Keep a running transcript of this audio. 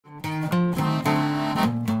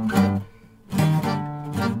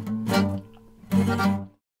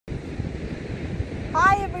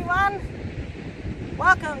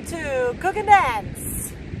Cook and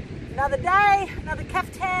dance. Another day, another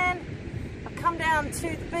kaftan. I've come down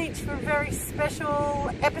to the beach for a very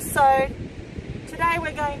special episode. Today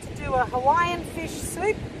we're going to do a Hawaiian fish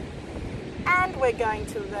soup and we're going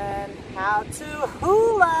to learn how to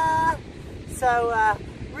hula. So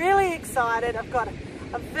really excited. I've got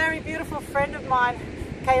a very beautiful friend of mine,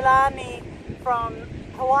 Kulani from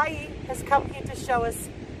Hawaii, has come here to show us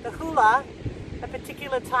the hula, a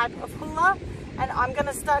particular type of hula, and I'm going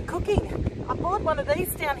to start cooking. I bought one of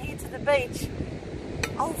these down here to the beach.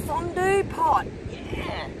 Oh, fondue pot.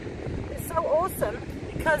 Yeah. They're so awesome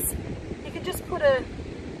because you can just put a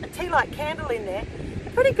tea light candle in there.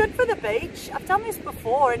 They're pretty good for the beach. I've done this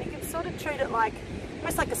before and you can sort of treat it like,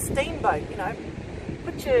 almost like a steamboat, you know.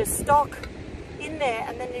 Put your stock in there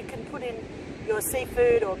and then you can put in your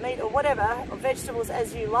seafood or meat or whatever, or vegetables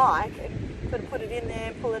as you like, and sort of put it in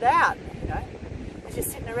there and pull it out, you know, as you're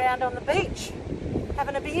sitting around on the beach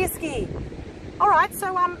having a beer ski. Alright,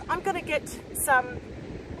 so I'm going to get some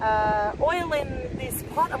oil in this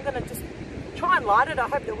pot. I'm going to just try and light it. I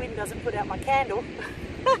hope the wind doesn't put out my candle.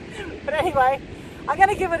 But anyway, I'm going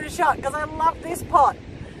to give it a shot because I love this pot.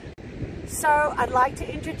 So I'd like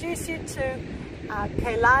to introduce you to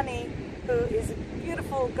Kulani, who is a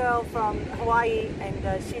beautiful girl from Hawaii, and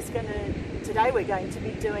today we're going to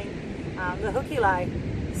be doing the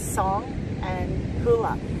Hukilau song and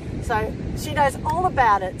hula. So she knows all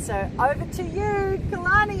about it. So over to you,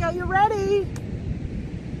 Kulani, are you ready?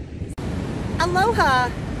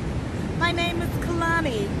 Aloha, my name is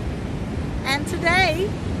Kulani, and today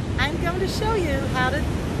I'm going to show you how to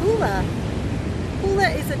hula. Hula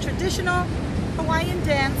is a traditional Hawaiian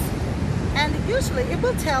dance, and usually it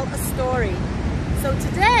will tell a story. So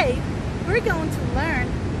today we're going to learn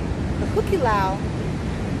the Hukilau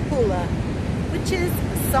Hula, which is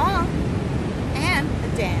a song and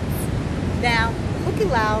a dance. Now, the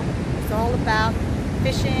Hukilau is all about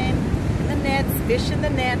fishing in the nets, fish in the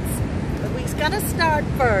nets, but we're going to start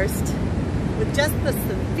first with just the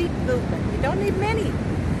feet movement. You don't need many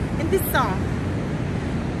in this song.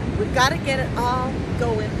 We've got to get it all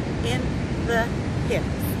going in the hips,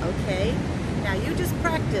 okay? Now you just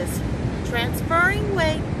practice transferring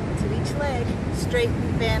weight to each leg,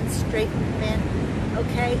 straighten, bend,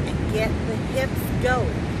 okay? And get the hips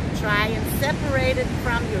going. Try and separate it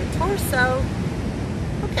from your torso.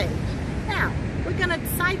 Okay, now we're gonna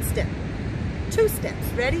side step. 2 steps,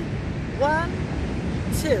 ready? 1,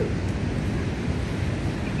 2.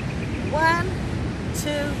 1,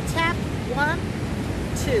 2, tap, 1,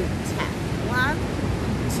 2, tap, 1,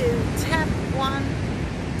 2, tap, 1,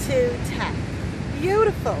 2, tap.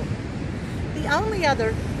 Beautiful. The only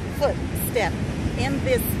other foot step in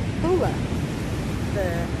this hula,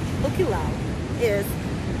 the Hukilau, is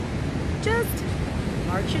just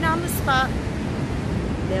marching on the spot.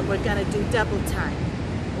 Then we're gonna do double time.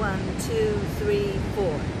 1, 2, 3,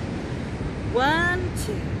 4. 1,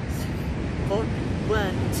 2, 3, 4.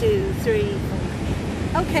 1, 2, 3,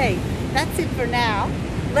 4. Okay, that's it for now.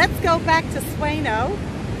 Let's go back to Swaino.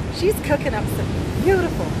 She's cooking up some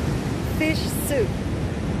beautiful fish soup.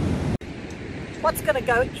 What's going to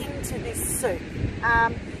go into this soup?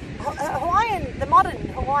 The modern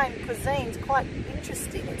Hawaiian cuisine is quite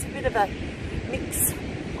interesting. It's a bit of a mix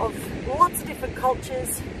of lots of different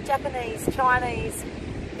cultures: Japanese, Chinese,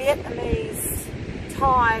 Vietnamese,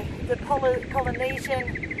 Thai, the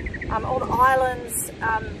Polynesian, all the islands.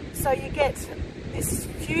 So you get this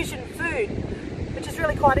fusion food, which is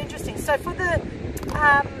really quite interesting. So for the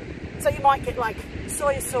so you might get like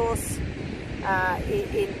soy sauce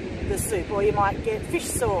in the soup, or you might get fish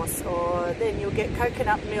sauce, or then you'll get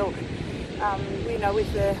coconut milk, you know,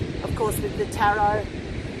 with the, of course, with the taro.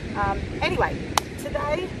 Anyway,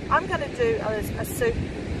 today I'm going to do a soup,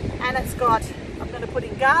 and it's got, I'm going to put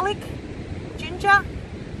in garlic, ginger.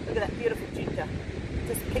 Look at that beautiful ginger.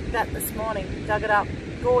 Just picked that this morning, dug it up,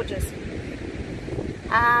 gorgeous.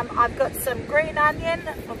 I've got some green onion.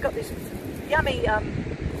 I've got this yummy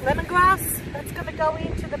lemongrass that's going to go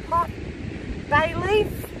into the pot, bay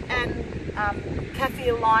leaf and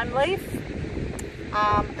kaffir lime leaf,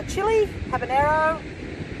 a chili, habanero,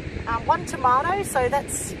 1 tomato. So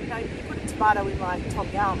that's, you know, you put a tomato in like tom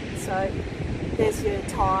yum. So there's your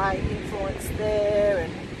Thai influence there,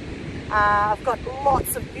 and I've got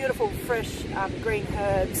lots of beautiful fresh green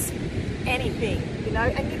herbs, anything, you know,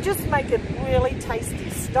 and you just make a really tasty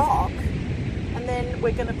stock, and then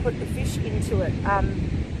we're going to put the fish into it.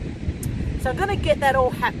 So I'm going to get that all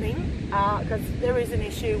happening because there is an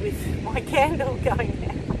issue with my candle going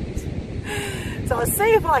out. So I'll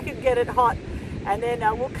see if I can get it hot, and then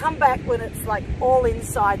we'll come back when it's like all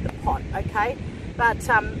inside the pot, okay? But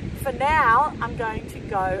for now, I'm going to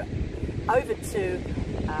go over to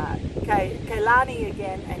Kulani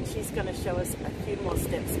again, and she's going to show us a few more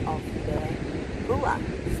steps of the hula.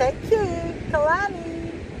 Thank you,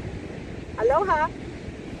 Kulani. Aloha.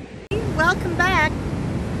 Welcome back.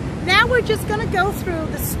 Now we're just going to go through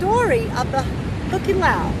the story of the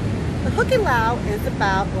Hukilau. The Hukilau is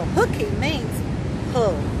about, well, huki means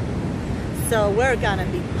pull. So we're going to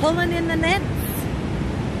be pulling in the nets.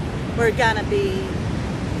 We're going to be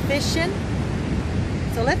fishing.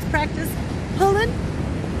 So let's practice pulling.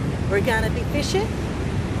 We're going to be fishing.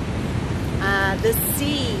 The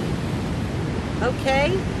sea.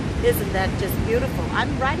 Okay? Isn't that just beautiful?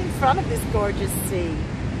 I'm right in front of this gorgeous sea.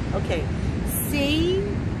 Okay. Sea.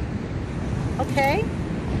 Okay?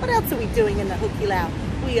 What else are we doing in the Hukilau?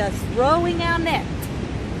 We are throwing our net.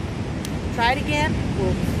 Try it again.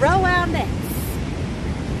 We'll throw our nets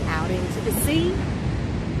out into the sea.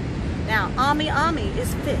 Now, ami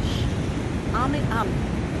is fish. Ami.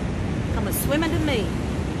 Come a swimming to me.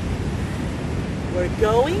 We're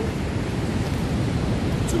going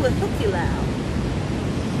to a Hukilau.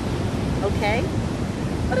 Okay?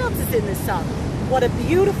 What else is in this song? What a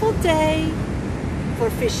beautiful day for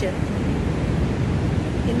fishing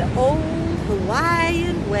in the old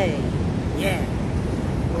Hawaiian way. Yeah.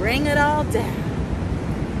 Bring it all down.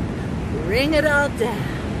 Bring it all down.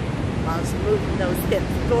 Whilst moving those hips.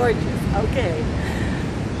 Gorgeous. Okay.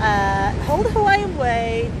 Hold Hawaiian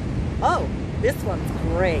way. Oh, this one's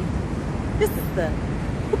great. This is the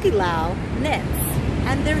Hukilau nets,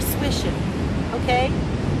 and they're swishing. Okay?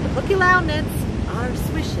 The Hukilau nets are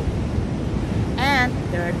swishing. And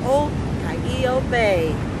they're at old Kai'io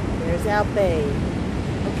Bay. There's our bay.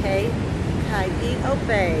 Okay? Kai'io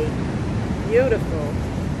Bay. Beautiful.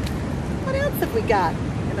 What else have we got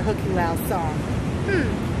in the Hukilau song?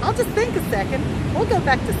 I'll just think a second. We'll go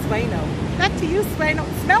back to Swaino. Back to you, Swaino.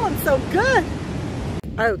 It's smelling so good.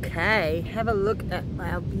 Okay, have a look at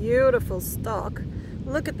our beautiful stock.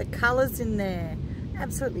 Look at the colors in there.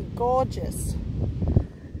 Absolutely gorgeous.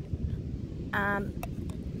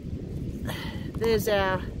 There's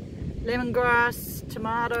our lemongrass,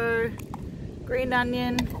 tomato, green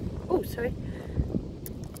onion. Oh, sorry.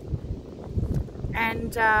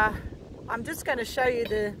 And I'm just going to show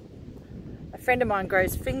you a friend of mine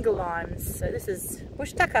grows finger limes. So this is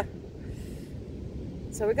bush tucker.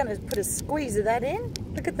 So we're going to put a squeeze of that in.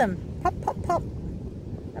 Look at them. Pop, pop, pop.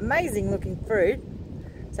 Amazing looking fruit.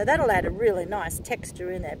 So that'll add a really nice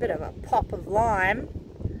texture in there. A bit of a pop of lime.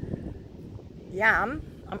 Yum.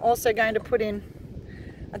 I'm also going to put in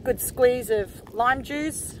a good squeeze of lime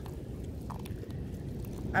juice.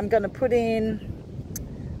 I'm going to put in,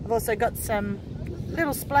 I've also got some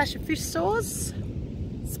little splash of fish sauce.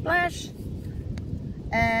 Splash.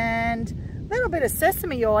 And a little bit of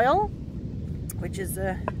sesame oil, which is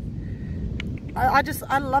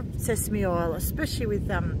I love sesame oil, especially with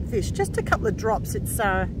fish. Just a couple of drops. It's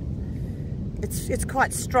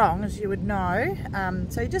quite strong, as you would know.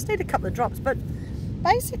 So you just need a couple of drops. But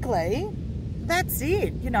basically, that's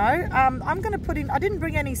it. You know, I'm going to put in. I didn't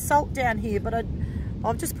bring any salt down here, but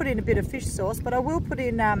I've just put in a bit of fish sauce. But I will put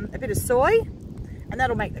in a bit of soy, and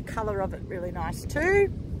that'll make the colour of it really nice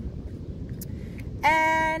too.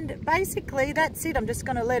 And basically, that's it. I'm just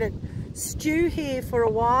going to let it stew here for a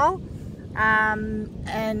while,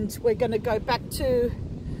 and we're going to go back to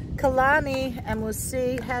Kulani and we'll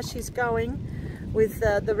see how she's going with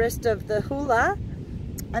the rest of the hula,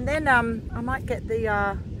 and then I might get the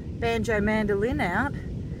banjo mandolin out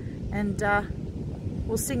and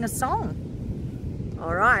we'll sing a song.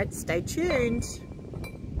 Alright, stay tuned.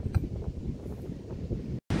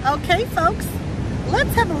 Okay folks,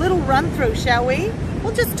 let's have a little run through, shall we?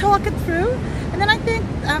 We'll just talk it through, and then I think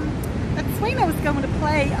that Swaino is going to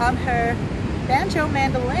play on her banjo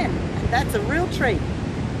mandolin, and that's a real treat.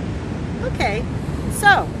 Okay,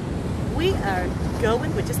 so we are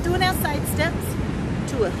going, we're just doing our side steps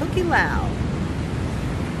to a Hukilau.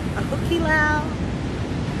 A Hukilau.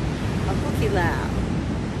 A Hukilau.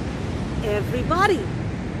 Everybody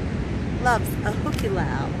loves a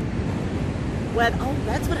Hukilau. Where, oh,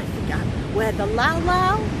 that's what I forgot. Where the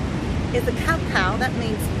lau is a cow. That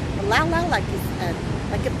means the lau like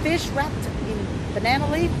a fish wrapped in banana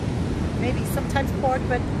leaf, maybe sometimes pork,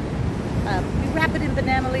 but we wrap it in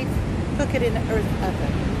banana leaf, cook it in the earth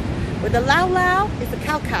oven. Where the lau is the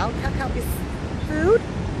cow. Cow is food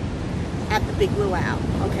at the big luau.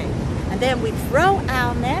 Okay, and then we throw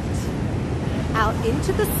our net out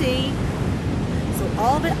into the sea, so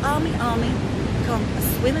all the ami come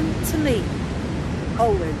swimming to me.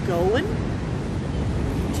 Oh, we're going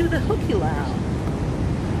to the Hukilau.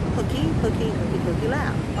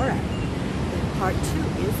 Hukilau. All right. And part 2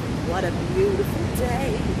 is what a beautiful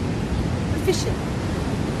day fishing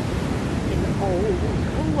in the old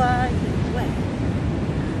Hawaiian way.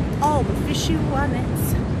 All the Fishiwa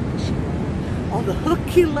nets, all the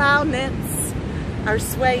Hukilau nets are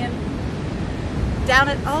swaying down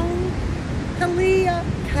at old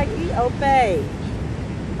Hukilau Bay.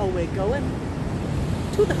 Oh, we're going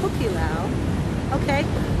to the Hukilau. Okay,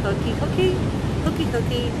 hooky, hooky, hooky,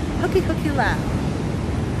 hooky, hooky, Hukilau.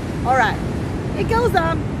 All right, it goes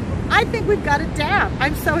on. I think we've got it down.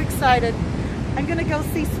 I'm so excited. I'm gonna go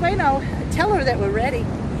see Swaino, tell her that we're ready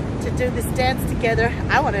to do this dance together.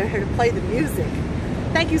 I want her to play the music.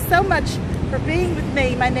 Thank you so much for being with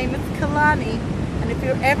me. My name is Kulani, and if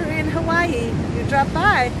you're ever in Hawaii, you drop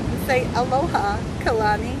by and say aloha,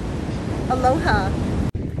 Kulani. Aloha.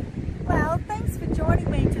 Well, thanks for joining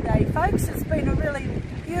me today, folks. It's been a really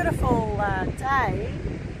beautiful day,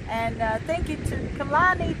 and thank you to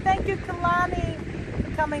Kulani. Thank you, Kulani,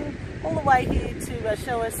 for coming all the way here to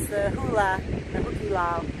show us the hula, the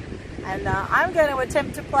Hukilau. And I'm going to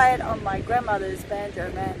attempt to play it on my grandmother's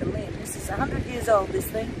banjo mandolin. This is 100 years old, this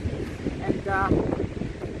thing, and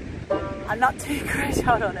I'm not too great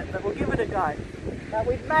out on it, but we'll give it a go.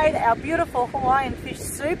 We've made our beautiful Hawaiian fish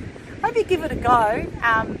soup. Hope you give it a go,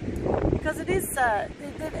 because it is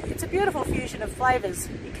it's a beautiful fusion of flavours.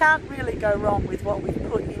 You can't really go wrong with what we've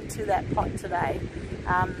put into that pot today.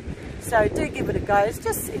 So do give it a go.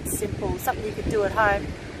 It's simple, something you can do at home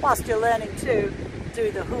whilst you're learning to do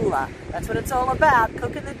the hula. That's what it's all about,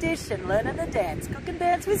 cooking the dish and learning the dance. Cook and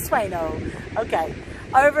dance with Swaino. Okay,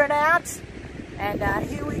 over and out, and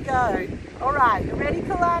here we go. All right, you ready,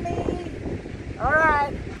 Kulani? All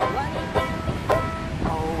right.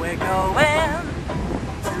 Oh, we're going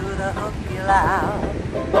to the Hukilau.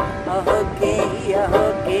 A hooky, a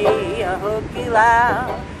hooky, a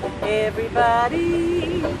Hukilau.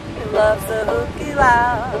 Everybody loves the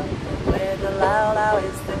Hukilau. Where the lau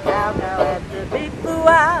is the cow at the big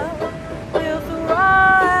luau. We'll throw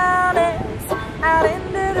our nets out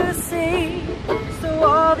into the sea, so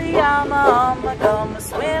all the ama come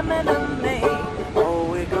swimming to me. Oh,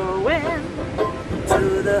 we're going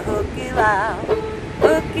to the Hukilau.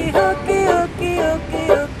 Hooky, hooky, hooky, hooky,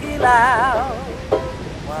 Hukilau.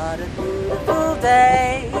 What a beautiful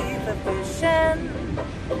day for fishing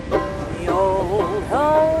the old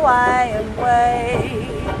Hawaiian way.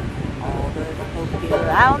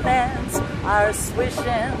 Hukilau nets are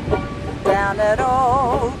swishing down at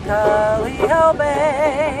old Hukilau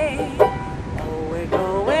Bay. Oh, we're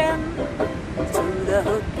going to the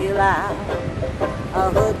Hukilau. A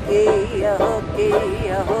hooky, a hooky,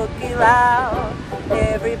 a Hukilau.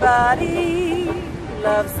 Everybody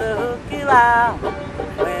loves the Hukilau.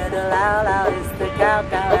 Where the lau is the cow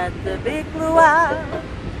at the big luau.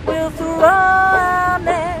 We'll throw our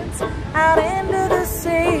nets out into the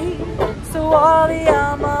sea, so all the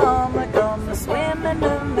ama come swimming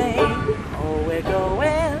to me. Oh, we're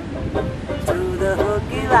going to the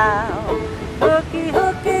Hukilau. Hooky,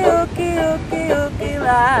 hooky, hooky, hooky,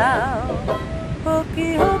 Hukilau. Hooky,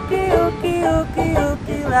 hooky, hooky, hooky,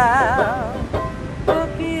 Hukilau.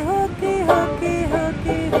 Hooky, hooky, hooky,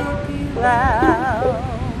 hooky, Hukilau.